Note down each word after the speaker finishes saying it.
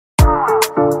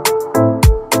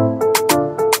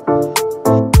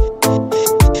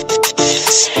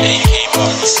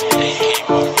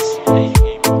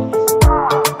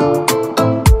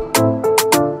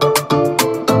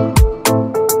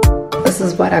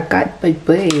I got,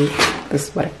 baby. This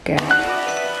is what I got.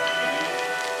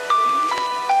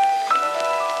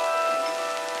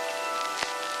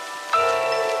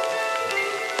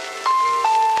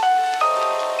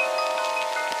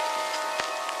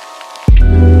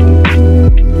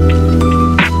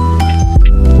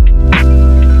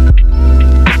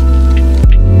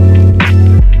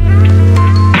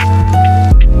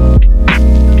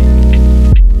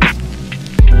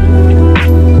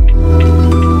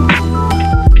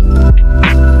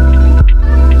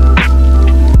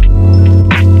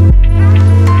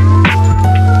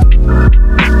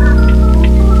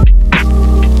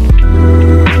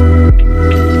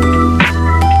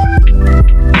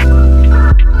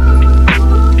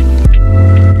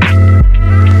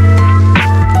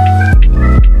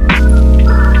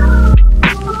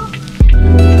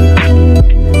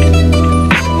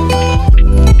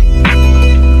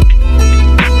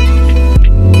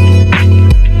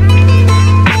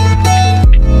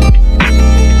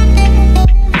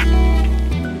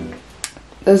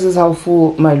 This is how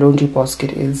full my laundry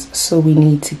basket is, so we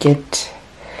need to get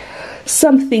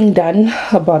something done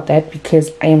about that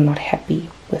because I am not happy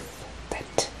with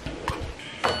that.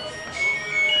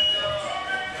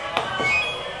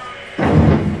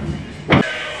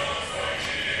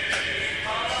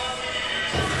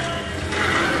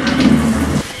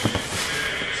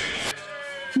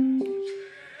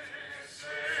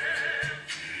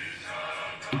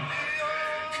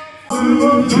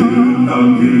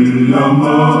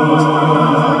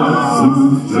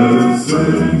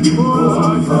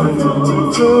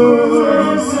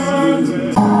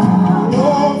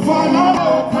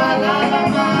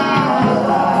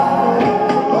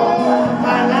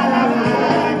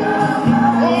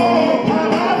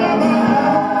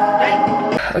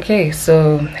 Okay,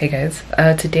 so hey guys,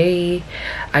 today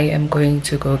I am going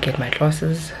to go get my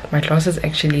glasses. My glasses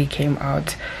actually came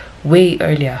out way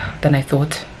earlier than I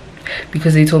thought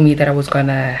because they told me that I was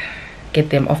gonna get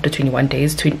them after 21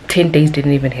 days. 10 days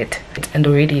didn't even hit, and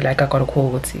already like I got a call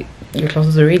with your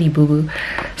glasses already, boo boo.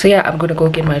 So yeah, I'm gonna go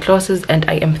get my glasses, and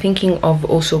I am thinking of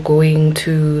also going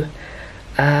to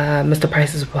Mr.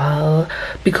 Price as well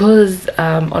because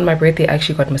on my birthday I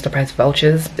actually got Mr. Price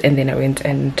vouchers, and then I went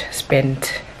and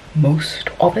spent most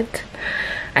of it.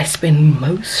 I spent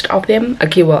most of them.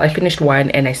 Okay, well, I finished one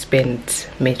and I spent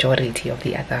majority of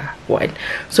the other one,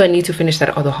 so I need to finish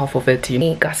that other half of it. You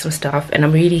know, got some stuff, and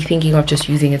I'm really thinking of just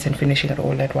using it and finishing it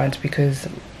all at once because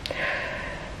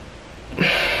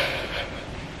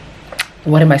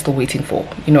what am I still waiting for?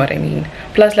 You know what I mean?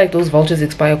 Plus, like, those vouchers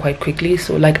expire quite quickly,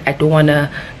 so like I don't want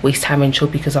to waste time and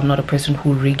shop because I'm not a person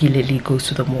who regularly goes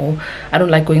to the mall. I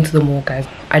don't like going to the mall, guys.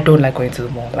 I don't like going to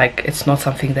the mall. Like, it's not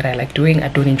something that I like doing. I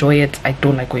don't enjoy it. I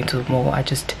don't like going to the mall. I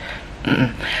just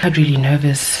I'm really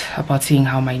nervous about seeing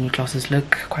how my new glasses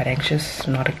look. Quite anxious,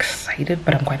 not excited,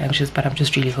 but I'm quite anxious. But I'm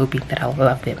just really hoping that I'll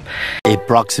love them.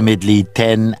 Approximately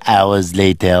 10 hours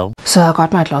later. So I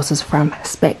got my glasses from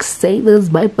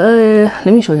Specsavers. Bye bye.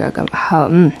 Let me show you how.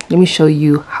 Let me show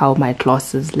you how my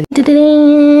glasses look. Okay,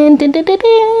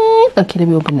 let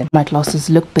me open them. My glasses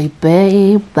look,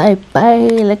 baby. Bye bye.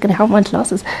 Look at how my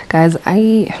glasses, guys.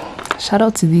 Shout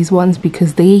out to these ones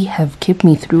because they have kept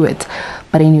me through it.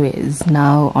 But anyways,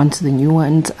 now on to the new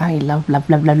ones. I love the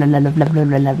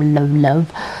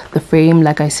frame.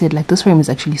 Like I said, like, this frame is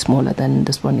actually smaller than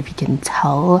this one, if you can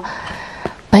tell.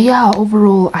 But yeah,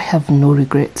 overall I have no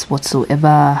regrets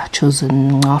whatsoever.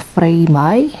 Chosen a frame.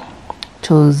 I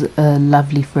chose a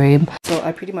lovely frame. So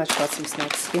I pretty much got some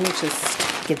snacks. Let me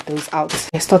just get those out.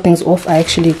 To start things off, I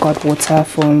actually got water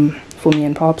for me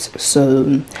and Pops,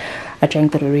 so I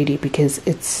drank that already because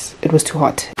it was too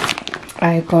hot.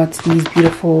 I got these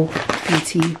beautiful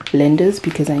beauty blenders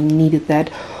because I needed that.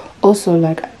 Also,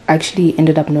 like, I actually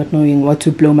ended up not knowing what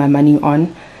to blow my money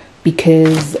on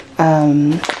because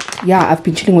yeah, I've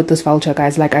been chilling with this voucher,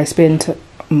 guys. Like, I spent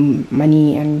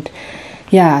money, and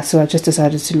yeah, so I just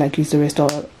decided to like use the rest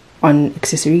on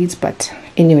accessories. But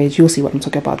anyways, you'll see what I'm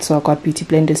talking about. So I got beauty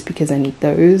blenders because I need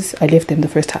those. I left them the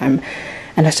first time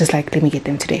and I was just like, let me get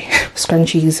them today.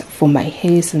 Scrunchies for my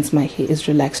hair. Since my hair is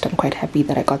relaxed, I'm quite happy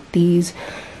that I got these.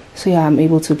 So yeah, I'm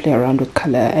able to play around with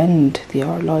color, and they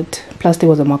are a lot. Plus there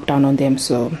was a markdown on them,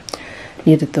 so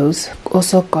needed those.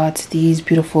 Also got these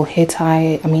beautiful hair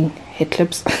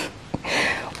clips.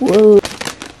 Whoa,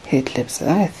 hair clips.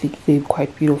 I think they're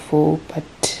quite beautiful. But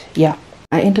yeah,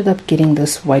 I ended up getting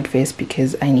this white vest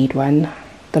because I need one.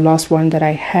 The last one that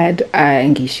I had,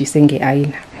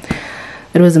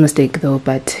 it was a mistake though,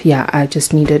 but yeah, I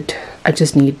just need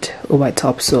a white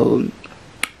top, so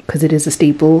because it is a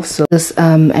staple. So this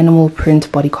animal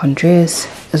print bodycon dress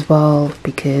as well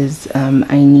because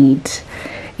I need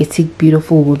a thick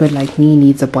beautiful woman like me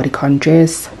needs a bodycon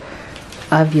dress,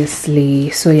 obviously.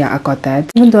 So yeah, I got that.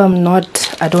 Even though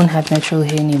I don't have natural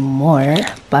hair anymore,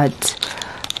 but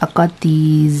I got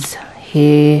these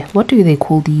hair, what do they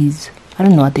call these? I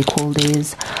don't know what they call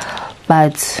these,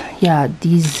 but yeah,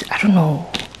 these, I don't know,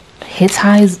 hair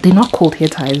ties. They're not called hair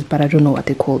ties, but I don't know what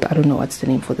they're called. I don't know what's the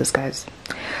name for this, guys.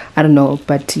 I don't know,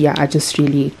 but yeah, I just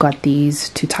really got these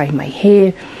to tie my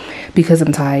hair because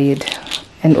I'm tired.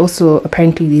 And also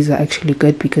apparently these are actually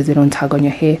good because they don't tug on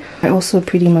your hair. I also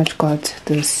pretty much got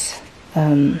this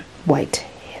white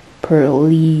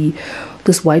pearly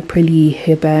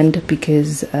hairband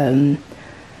because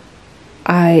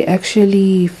I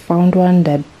actually found one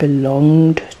that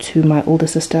belonged to my older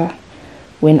sister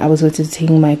when I was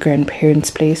visiting my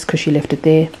grandparents' place because she left it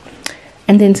there.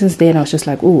 And then since then I was just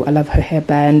like, oh, I love her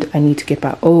hairband, I need to get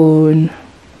my own.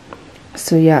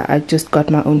 So yeah, I just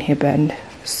got my own hairband.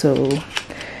 So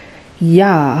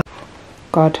yeah,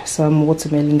 got some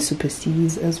watermelon super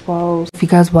C's as well. If you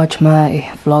guys watch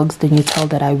my vlogs, then you tell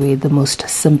that I wear the most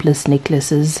simplest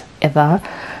necklaces ever.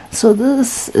 So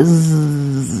this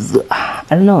is, I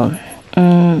don't know,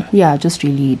 yeah, I just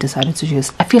really decided to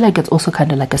just, I feel like it's also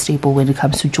kind of like a staple when it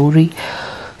comes to jewelry.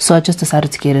 So I just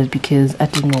decided to get it because I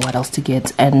didn't know what else to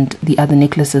get, and the other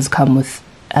necklaces come with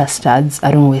studs.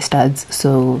 I don't wear studs,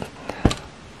 so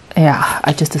yeah,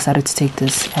 I just decided to take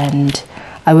this. And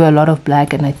I wear a lot of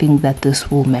black, and I think that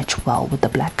this will match well with the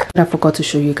black. What I forgot to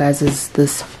show you guys is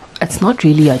this. It's not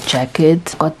really a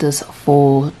jacket. I got this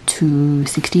for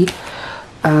 $260.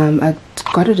 I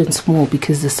got it in small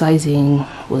because the sizing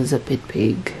was a bit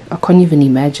big. I can't even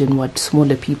imagine what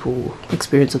smaller people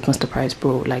experience with Mr. Price,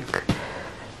 bro. Like,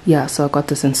 yeah, so I got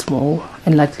this in small,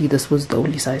 and luckily this was the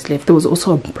only size left. There was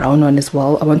also a brown one as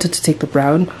well. I wanted to take the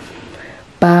brown,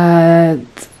 but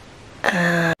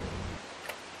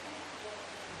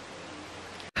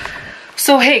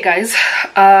so hey guys,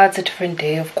 it's a different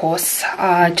day, of course.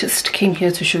 I just came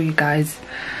here to show you guys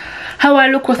how I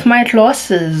look with my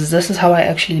glosses. This is how I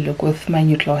actually look with my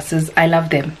new glosses. I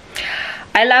love them.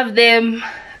 I love them.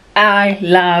 I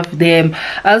love them.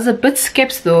 I was a bit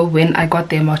skeptical though when I got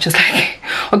them. I was just like,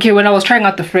 okay, when I was trying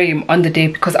out the frame on the day,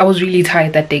 because I was really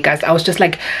tired that day, guys. I was just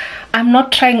like, I'm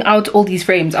not trying out all these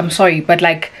frames, I'm sorry, but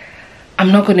like,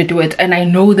 I'm not gonna do it. And I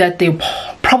know that there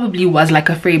probably was like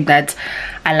a frame that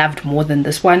I loved more than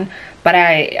this one, but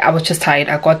I was just tired.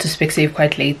 I got to Specsave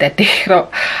quite late that day.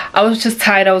 I was just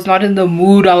tired. I was not in the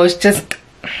mood.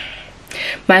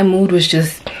 My mood was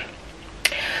just,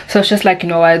 so it's just like, you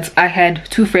know what, I had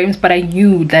 2 frames, but I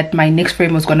knew that my next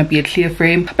frame was gonna be a clear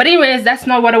frame. But anyways, that's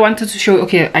not what I wanted to show.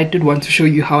 Okay, I did want to show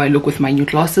you how I look with my new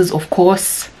glasses, of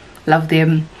course. Love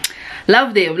them.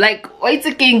 Love them. Like, wait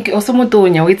a king or someone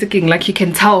wait a king, like you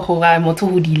can tell how I'm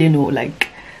like,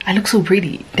 I look so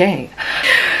pretty. Dang.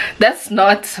 That's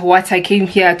not what I came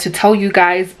here to tell you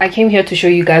guys. I came here to show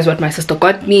you guys what my sister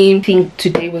got me. I think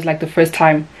today was like the first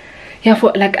time, yeah,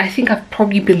 for like, I think I've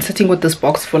probably been sitting with this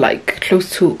box for like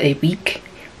close to a week.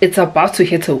 It's about to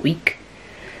hit a week.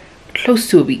 Close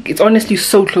to a week. It's honestly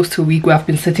so close to a week where I've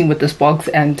been sitting with this box.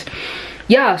 And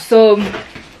yeah, so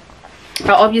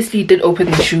I obviously did open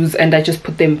the shoes and I just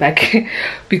put them back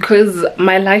because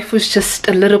my life was just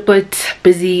a little bit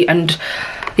busy, and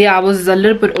yeah, I was a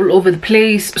little bit all over the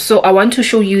place. So I want to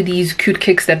show you these cute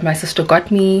kicks that my sister got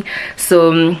me.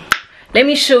 So let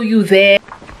me show you there.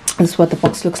 This is what the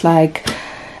box looks like,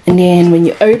 and then when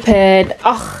you open,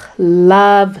 oh,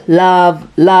 love, love,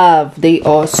 love. They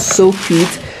are so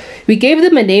cute. We gave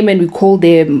them a name and we called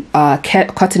them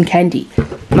cotton candy.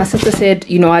 My sister said,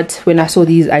 you know what, when I saw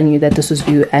these, I knew that this was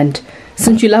you, and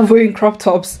since you love wearing crop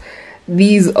tops,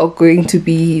 these are going to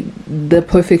be the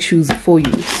perfect shoes for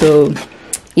you. So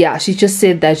yeah, she just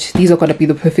said that these are gonna be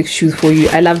the perfect shoes for you.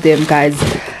 I love them, guys.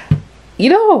 You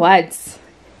know what,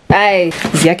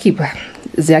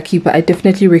 Ziakipa, I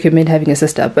definitely recommend having a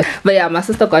sister. But yeah, my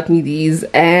sister got me these,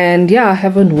 and yeah, I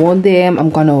haven't worn them. I'm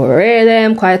gonna wear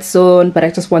them quite soon, but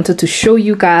I just wanted to show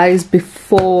you guys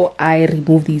before I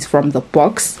remove these from the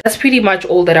box. That's pretty much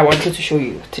all that I wanted to show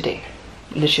you today,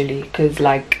 literally, because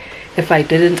like, if I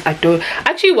didn't, I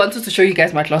actually wanted to show you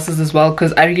guys my glasses as well,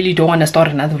 because I really don't want to start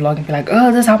another vlog and be like,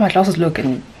 oh, this is how my glasses look.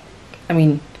 And I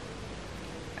mean,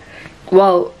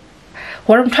 well,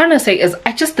 what I'm trying to say is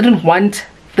I just didn't want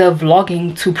the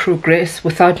vlogging to progress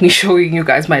without me showing you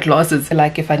guys my glasses.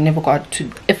 Like, if I had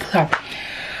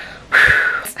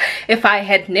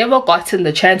never gotten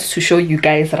the chance to show you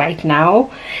guys right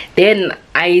now, then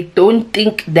I don't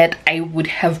think that I would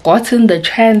have gotten the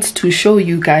chance to show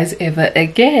you guys ever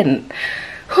again.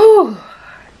 Whew.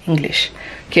 English.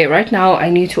 Okay, right now I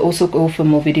need to also go for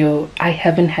more video. I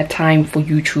haven't had time for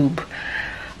YouTube.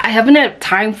 I haven't had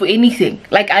time for anything.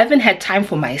 Like, I haven't had time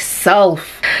for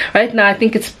myself. Right now, I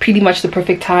think it's pretty much the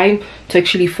perfect time to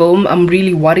actually film. I'm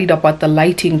really worried about the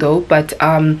lighting though, but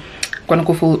I'm gonna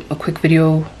go for a quick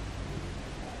video,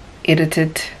 edit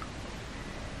it.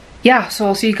 Yeah, so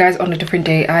I'll see you guys on a different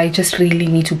day. I just really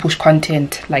need to push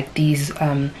content like these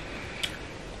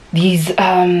days.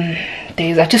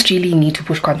 I just really need to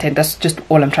push content. That's just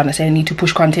all I'm trying to say. I need to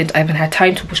push content. I haven't had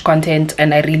time to push content,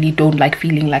 and I really don't like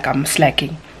feeling like I'm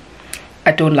slacking.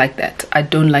 I don't like that. I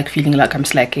don't like feeling like I'm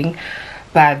slacking.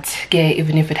 But yeah,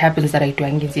 even if it happens that I do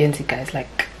it, guys,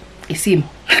 like, you see.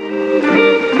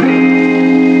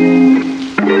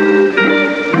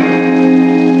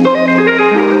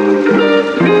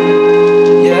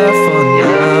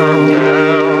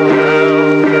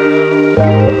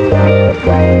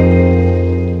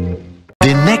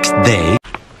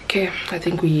 Okay, I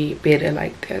think we better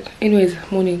like that. Anyways,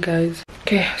 morning guys.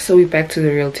 Okay, so we're back to the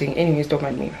real thing. Anyways, don't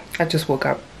mind me. I just woke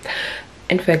up.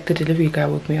 In fact, the delivery guy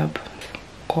woke me up.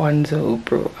 Gonzo,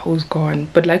 bro. I was gone.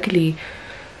 But luckily,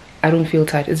 I don't feel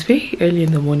tired. It's very early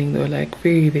in the morning though. Like,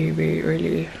 very, very, very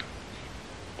early.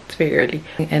 It's very early.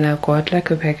 And I got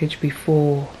like a package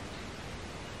before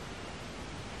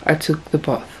I took the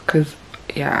bath. Because,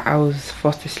 yeah, I was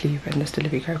fast asleep and this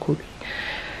delivery guy called me.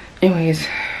 Anyways,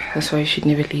 that's why you should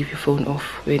never leave your phone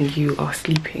off when you are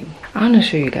sleeping. I want to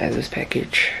show you guys this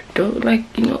package. Don't, like,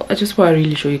 you know, I just want to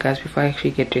really show you guys before I actually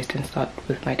get dressed and start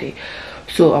with my day.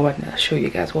 So I want to show you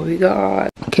guys what we got.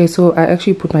 Okay, so I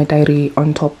actually put my diary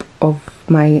on top of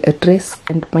my address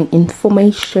and my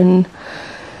information.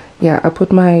 Yeah, I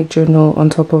put my journal on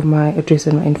top of my address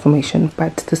and my information,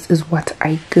 but this is what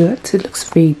I got. It looks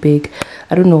very big.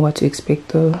 I don't know what to expect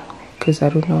though, because I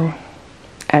don't know.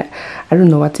 I don't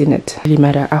know what's in it. It really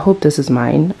matter. I hope this is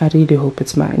mine. I really hope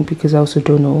it's mine, because I also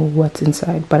don't know what's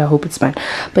inside, but I hope it's mine.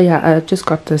 But yeah, I just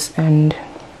got this and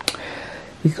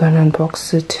we're gonna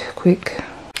unbox it quick.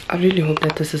 I really hope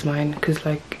that this is mine, because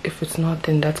like, if it's not,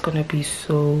 then that's gonna be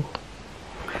so...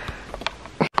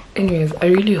 Anyways, I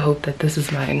really hope that this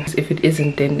is mine. If it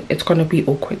isn't, then it's gonna be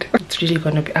awkward. It's really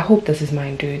gonna be... I hope this is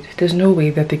mine, dude. There's no way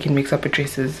that they can mix up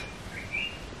addresses.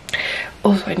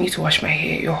 Also, I need to wash my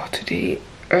hair, yo, today.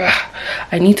 Ugh,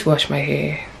 I need to wash my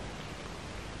hair.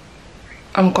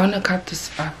 I'm gonna cut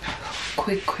this up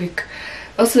quick.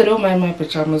 Also, don't mind my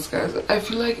pajamas, guys. I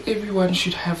feel like everyone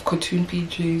should have cartoon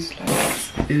PJs.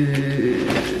 Like,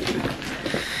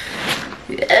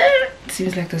 yeah. It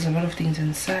seems like there's a lot of things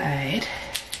inside.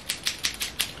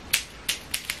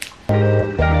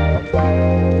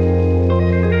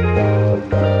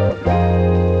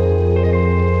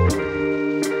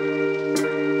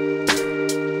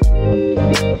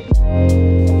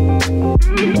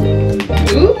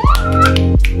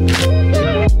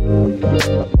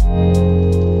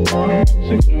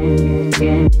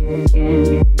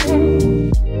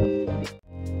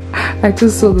 I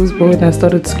just saw this boy and I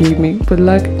started screaming, but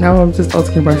like, now I'm just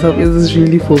asking myself, is this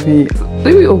really for me?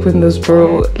 Let me open this,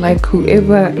 bro. Like,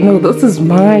 whoever... No, this is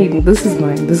mine. This is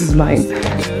mine. This is mine.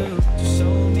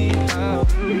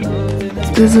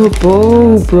 This is a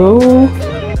bow, bro.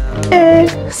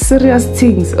 Serious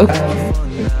things. Okay.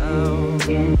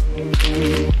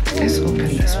 Let's open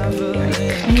this, bro. Like,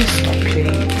 can you stop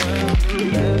playing?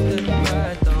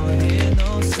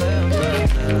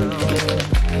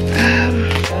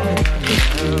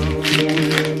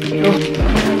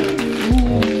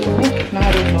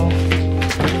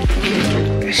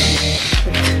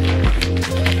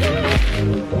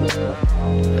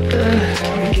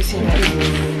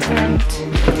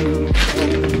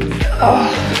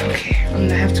 Oh, okay. I'm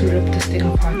gonna have to rip this thing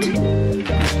apart.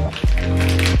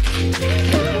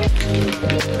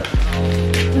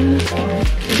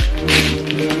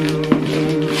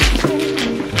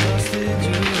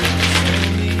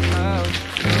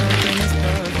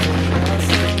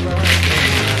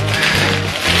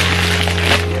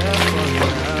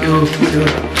 Yo.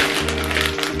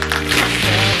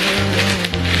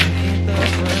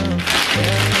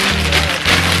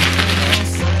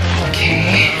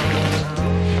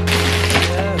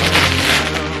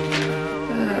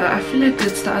 I feel like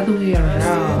it's the other way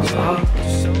around.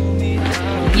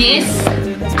 Yes.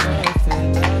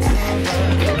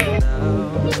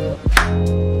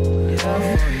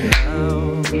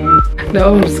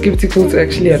 Now I'm skeptical to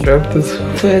actually unwrap this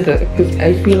further, because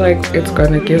I feel like it's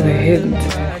gonna give a hint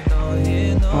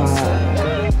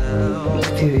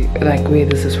to like where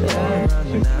this is from.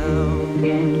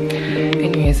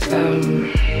 Anyways,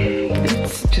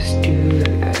 let's just do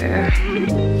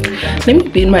let me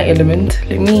be in my element.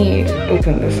 Let me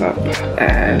open this up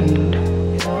and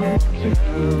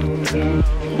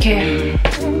okay.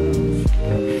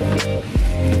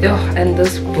 Oh, and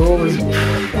this bowl was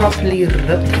properly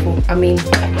ripped for, I mean,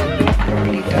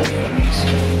 properly done for us.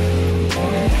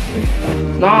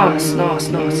 Nice.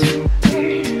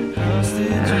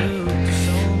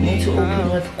 Need to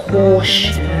open with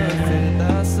caution.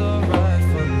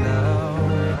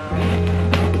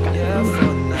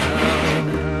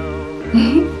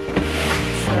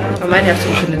 I might have to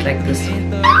open it like this.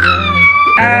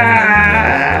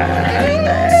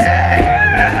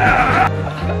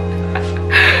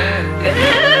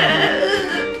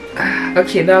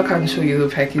 Okay, now I can't show you the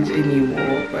package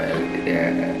anymore, but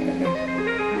yeah.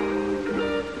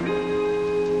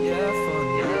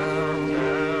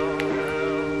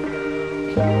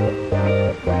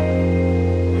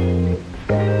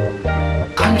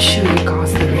 Can't show you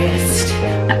guys the rest.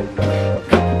 I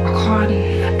can't.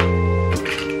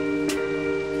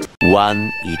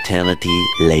 One eternity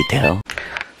later.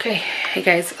 Okay, hey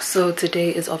guys, so today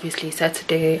is obviously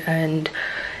Saturday and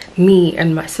me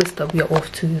and my sister, we are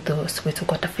off to the Soweto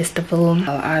Kota festival.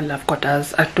 I love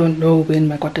Kotas. I don't know when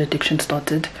my Kota addiction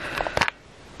started.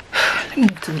 Let me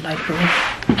move to the library.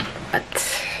 But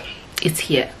it's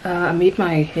here. I made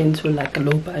my hands with like a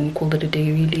loba and called it a day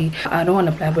really. I don't want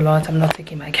to blab a lot. I'm not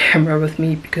taking my camera with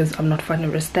me because I'm not fun to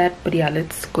risk that. But yeah,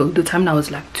 let's go. The time now is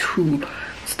like 2. It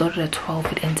started at 12.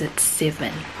 It ends at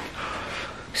 7.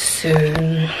 So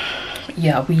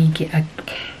yeah, oh,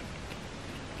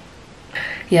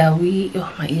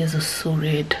 my ears are so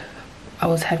red. I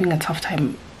was having a tough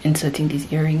time inserting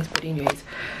these earrings, but anyways,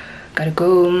 gotta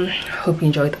go. Hope you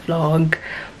enjoyed the vlog.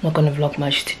 I'm not gonna vlog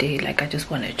much today. Like, I just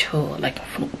want to chill, like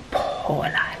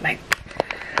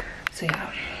so yeah.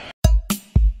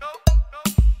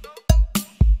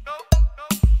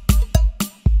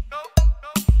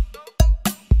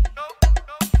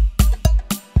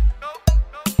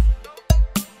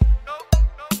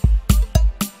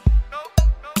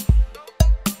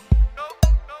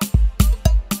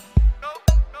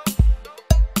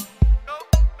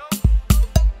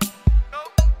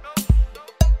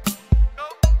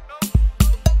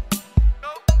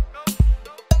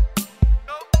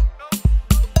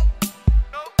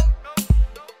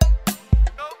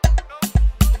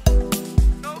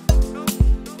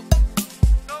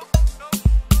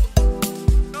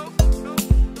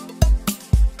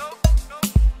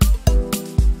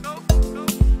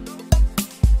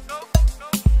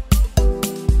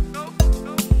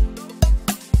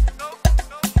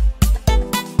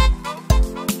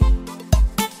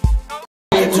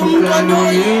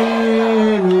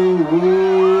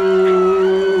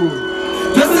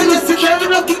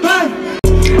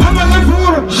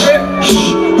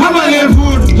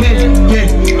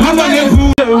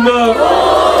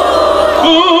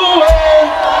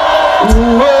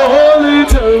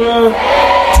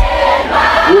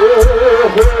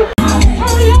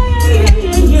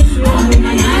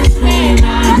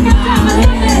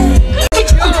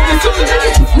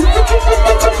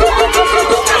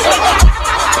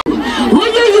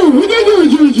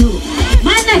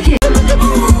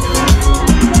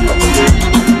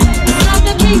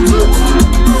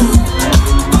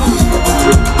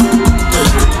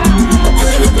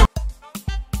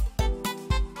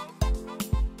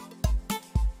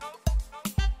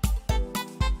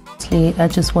 I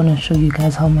just want to show you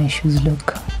guys how my shoes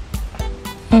look.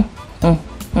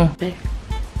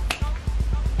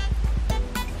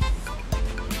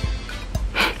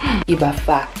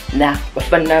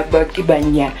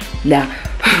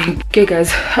 Okay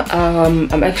guys,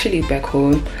 I'm actually back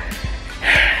home.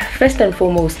 First and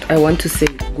foremost, I want to say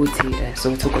go to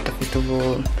Soweto Kota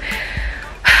festival.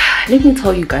 Let me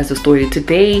tell you guys a story.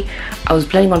 Today I was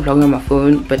planning on vlogging on my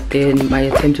phone, but then my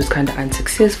attempt was kind of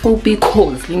unsuccessful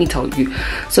because, let me tell you,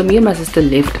 so me and my sister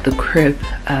left the crib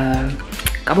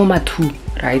Kaboma 2,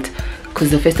 right? Because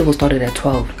the festival started at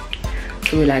 12.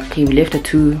 So we're like, okay, we left at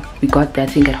 2, we got there I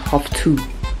think at 1:30.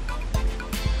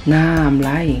 Nah, I'm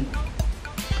lying.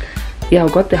 Yeah,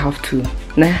 we got there 1:30.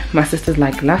 Nah, my sister's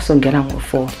like, last song get on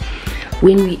 4.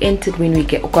 When we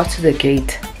got to the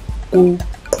gate,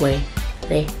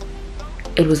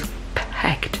 it was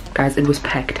packed, guys. It was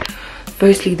packed.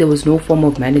 Firstly, there was no form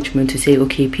of management to say,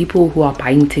 okay, people who are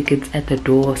buying tickets at the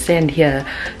door, stand here.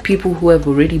 People who have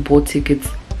already bought tickets,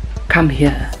 come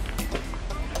here.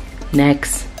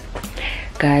 Next,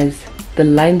 guys, the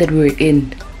line that we were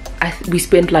in, we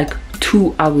spent like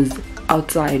 2 hours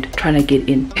outside trying to get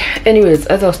in. Anyways,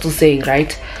 as I was still saying,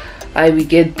 right, we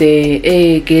get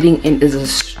there, getting in is a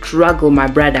struggle, my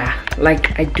brother.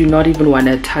 Like, I do not even want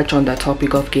to touch on the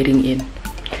topic of getting in.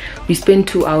 We spent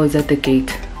 2 hours at the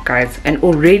gate guys, and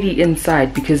already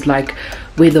inside, because like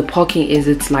where the parking is,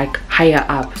 it's like higher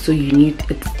up, so you need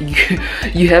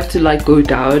it, you have to like go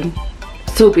down.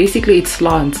 So basically it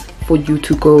slants for you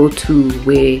to go to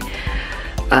where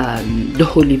the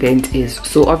whole event is.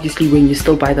 So obviously when you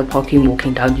still buy the parking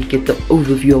walking down, you get the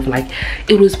overview of like,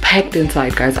 it was packed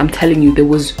inside, guys. I'm telling you, there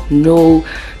was no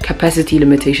capacity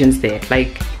limitations there,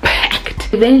 like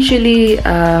packed. Eventually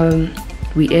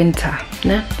we enter,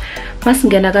 nah?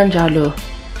 Masingena kanjalo.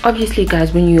 Obviously,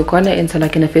 guys, when you're gonna enter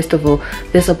like in a festival,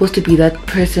 there's supposed to be that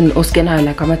person or scanner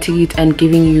like a ticket and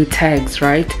giving you tags,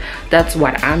 right? That's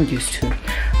what I'm used to.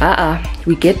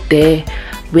 We get there.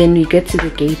 When we get to the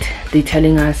gate, they're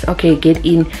telling us, okay, get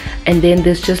in, and then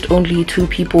there's just only 2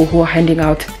 people who are handing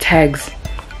out tags,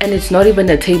 and it's not even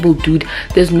a table, dude.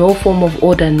 There's no form of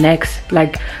order next.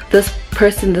 Like this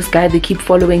person, this guy, they keep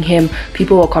following him.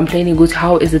 People are complaining, goes,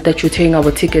 how is it that you're tearing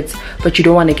our tickets but you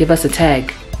don't want to give us a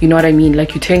tag? You know what I mean?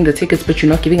 Like, you're tearing the tickets but you're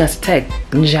not giving us a tag.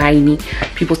 Njani.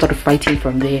 People started fighting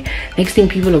from there. Next thing,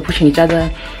 people are pushing each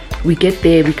other. We get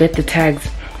there, we get the tags,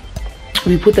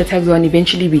 we put the tags on,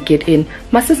 eventually we get in.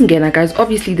 My sister again, guys,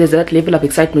 obviously there's that level of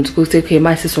excitement to go say, okay,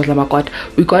 my sister was like, oh my god,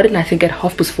 we got in I think at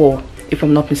 4:30, if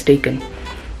I'm not mistaken.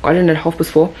 Got in at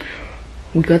 4:30.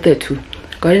 We got there too.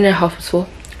 Got in at 4:30.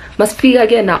 Must figure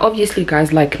again now, obviously,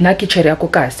 guys, like naki cherry,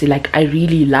 like I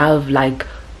really love like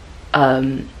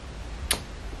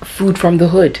food from the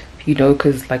hood, you know,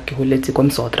 because like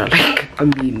like I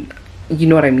mean, you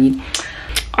know what I mean.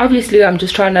 Obviously I'm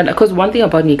just trying to, because one thing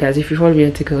about me, guys, if you follow me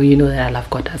on TikTok, you know that I love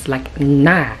kotas. Like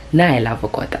nah I love a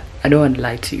kota. I don't want to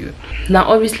lie to you. Now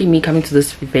obviously me coming to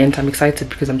this event, I'm excited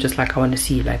because I'm just like, I want to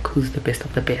see like who's the best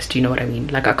of the best, you know what I mean.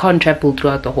 Like I can't travel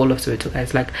throughout the whole of Soweto,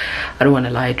 guys. Like I don't want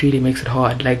to lie, it really makes it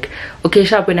hard. Like okay,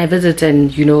 sharp, when I visit,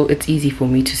 and you know, it's easy for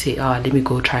me to say, let me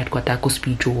go try it, kota, go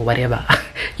speech or whatever.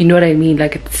 You know what I mean?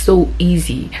 Like it's so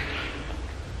easy.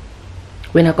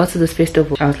 When I got to this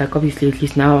festival, I was like, obviously at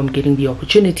least now I'm getting the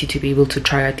opportunity to be able to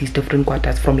try out these different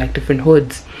kwatas from like different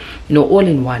hoods, you know, all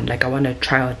in one. Like I want to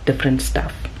try out different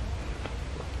stuff.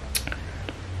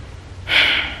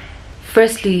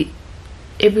 Firstly,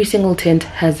 every single tent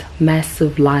has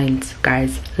massive lines,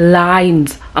 guys.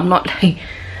 Lines. I'm not like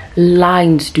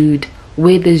lines, dude.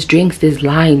 Where there's drinks, there's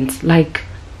lines. Like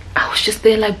I was just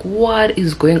there like, what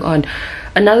is going on?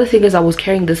 Another thing is I was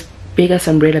carrying this big ass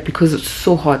umbrella because it's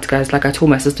so hot, guys. Like I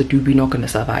told my sister, dude, we're not gonna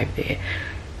survive there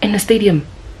in the stadium,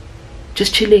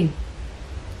 just chilling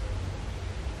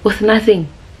with nothing.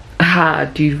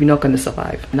 Dude, we're not gonna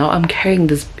survive. Now I'm carrying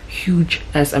this huge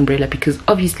ass umbrella because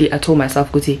obviously I told myself,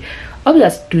 obviously,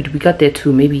 dude, we got there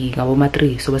too, maybe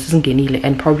so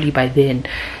and probably by then,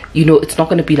 you know, it's not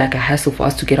gonna be like a hassle for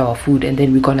us to get our food, and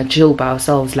then we're gonna chill by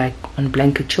ourselves like on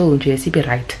blanket chill and just be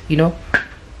right, you know.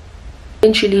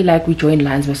 Eventually, like we joined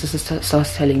lines, my sister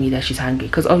starts telling me that she's hungry,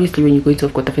 because obviously when you're going to a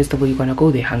Kota festival, you're gonna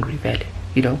go there hungry, valid,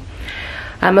 you know.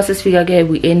 I must just figure again,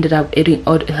 we ended up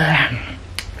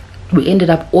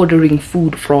ordering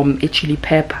food from Chili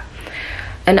Pepper,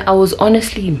 and I was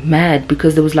honestly mad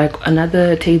because there was like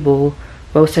another table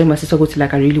where I was telling my sister,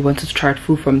 like I really wanted to try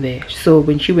food from there. So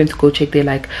when she went to go check, they're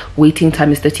like, waiting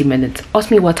time is 30 minutes. Ask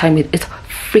me what time it's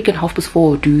freaking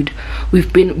 4:30, dude.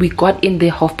 We got in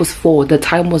there 4:30. The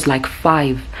time was like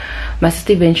 5. My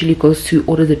sister eventually goes to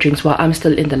order the drinks while I'm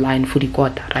still in the line for the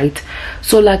kota, right?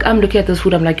 So like I'm looking at this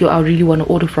food, I'm like, yo, I really want to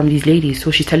order from these ladies.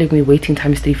 So she's telling me waiting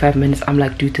time is 35 minutes. I'm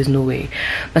like, dude, there's no way.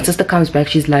 My sister comes back,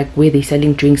 she's like, where they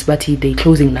selling drinks, but they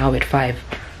closing now at 5.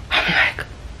 I'm like,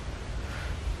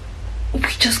 we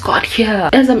just got here.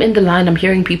 As I'm in the line, I'm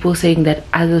hearing people saying that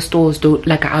other stores don't,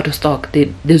 like, are out of stock.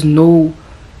 There's no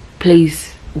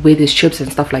place where there's chips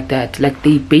and stuff like that. Like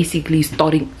they basically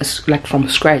starting like from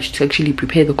scratch to actually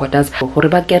prepare the kotas.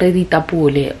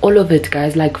 All of it,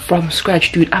 guys, like from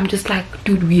scratch, dude. I'm just like,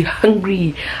 dude, we're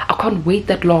hungry. I can't wait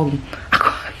that long.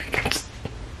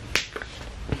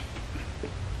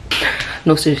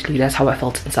 No, seriously, that's how I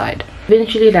felt inside.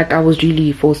 Eventually, like I was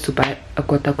really forced to buy a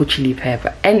kota chili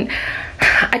pepper, and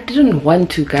I didn't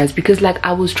want to, guys, because like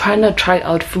I was trying to try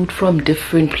out food from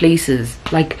different places.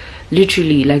 Like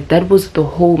literally, like that was the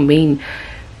whole main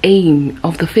aim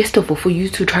of the festival, for you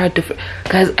to try different.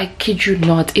 Guys, I kid you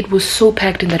not, it was so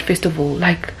packed in that festival.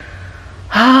 Like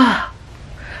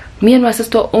me and my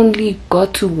sister only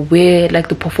got to where like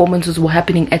the performances were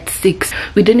happening at 6.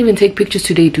 We didn't even take pictures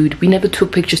today, dude. We never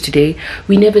took pictures today.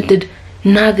 We never did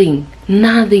nothing.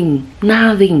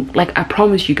 Like I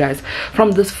promise you guys,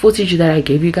 from this footage that I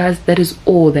gave you guys, that is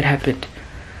all that happened.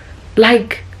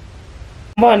 Like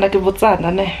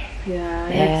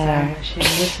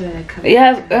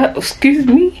excuse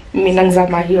me,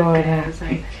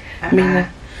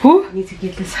 Who? I need to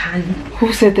get this hand.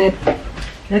 Who said that?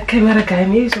 That camera guy,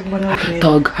 maybe someone out there.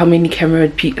 Dog, how many these camera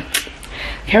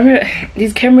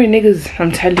niggas,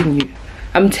 I'm telling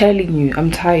you,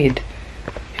 I'm tired.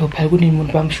 Yo,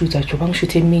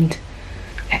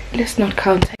 let's not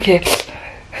count. Okay.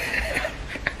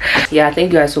 Yeah,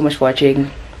 thank you guys so much for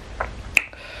watching.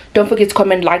 Don't forget to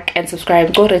comment, like, and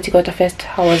subscribe. Go Soweto Kota first.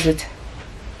 How was it?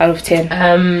 Out of 10?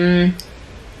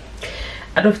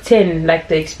 Out of 10, like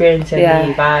the experience and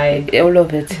the vibe. All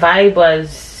of it. Vibe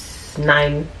was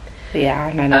 9.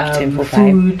 Yeah, 9 out of 10 for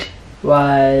food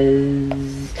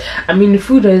was, I mean, the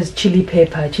food was chili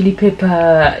pepper. Chili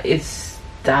pepper is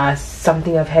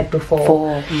something I've had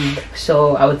before.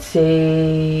 So I would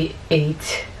say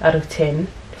 8 out of 10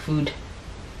 food.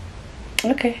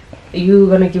 Okay. You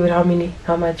gonna give it how many?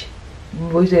 How much?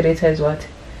 What's the rate is what?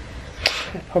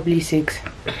 Probably 6.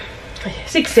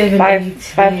 6, 7,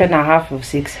 5 and a half of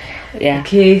 6. Yeah.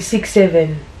 Okay, 6,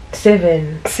 7.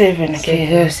 7. 7.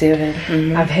 Okay,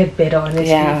 7. I've had better, honestly.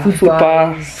 Yeah.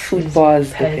 Food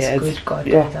bars. Good God,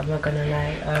 guys, I'm not gonna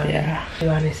lie. Yeah. You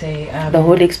wanna say the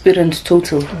whole experience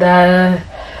total. The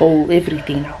whole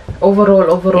everything now.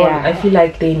 Overall, yeah. I feel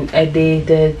like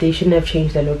they shouldn't have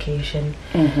changed the location.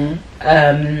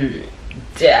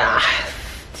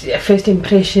 First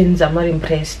impressions, I'm not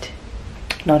impressed.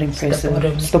 Not impressive.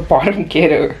 It's the bottom.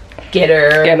 Get her.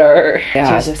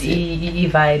 Yeah, just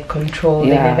vibe control.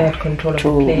 They never had control of the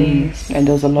place. And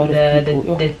there was a lot of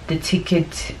people. The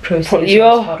ticket process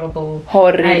was horrible.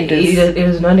 Horrendous. It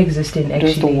was non-existent,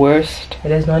 actually. It was the worst. It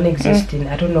was non-existent.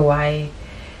 I don't know why,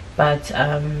 but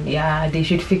yeah, they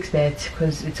should fix that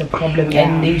because it's a problem.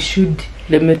 And they should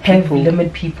limit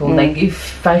people. Like if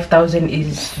 5,000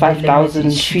 is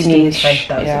 5,000, finish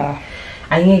 5,000. Yeah,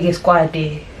 I think it's quite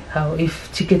a how if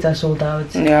tickets are sold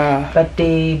out. Yeah, but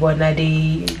they brought they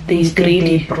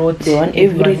want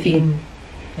everything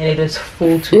and it was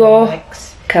full to the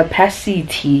max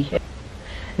capacity.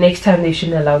 Next time they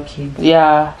shouldn't allow kids.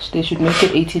 Yeah, they should make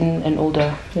it 18 and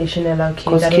older. They shouldn't allow kids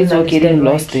because kids were getting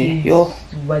lost there.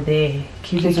 Were there.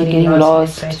 Kids were getting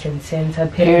lost. Right and center.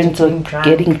 Parents were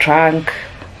getting drunk.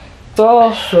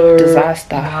 So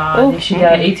disaster. They should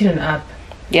have 18 and up.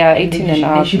 Yeah, 18 and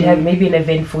up. They should have maybe an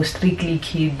event for strictly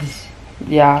kids.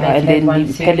 Yeah, like and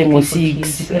then Pelling was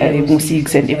 6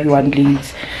 and everyone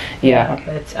leaves. Yeah.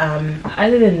 But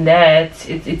other than that,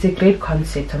 it's a great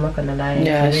concept. I'm not gonna lie.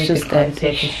 Yeah, it's just that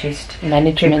it's just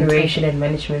management, preparation and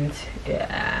management.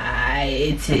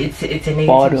 It's a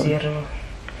negative 0.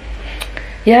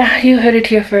 Yeah, you heard it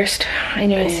here first.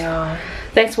 Anyways. Yeah.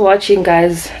 Thanks for watching,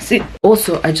 guys. See,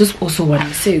 also I just also want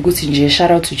to say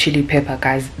shout out to Chili Pepper,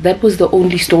 guys. That was the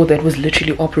only store that was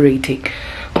literally operating.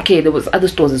 Okay, there was other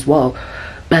stores as well,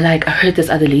 but like I heard this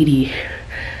other lady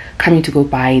coming to go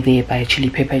buy Chili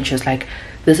Pepper, and she was like,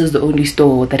 this is the only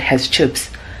store that has chips.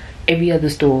 Every other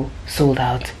store sold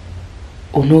out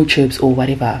or no chips or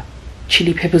whatever.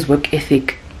 Chili Pepper's work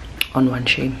ethic on one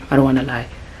shame. I don't want to lie.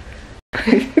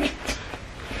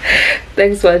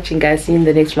 Thanks for watching, guys. See you in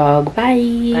the next vlog.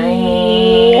 Bye.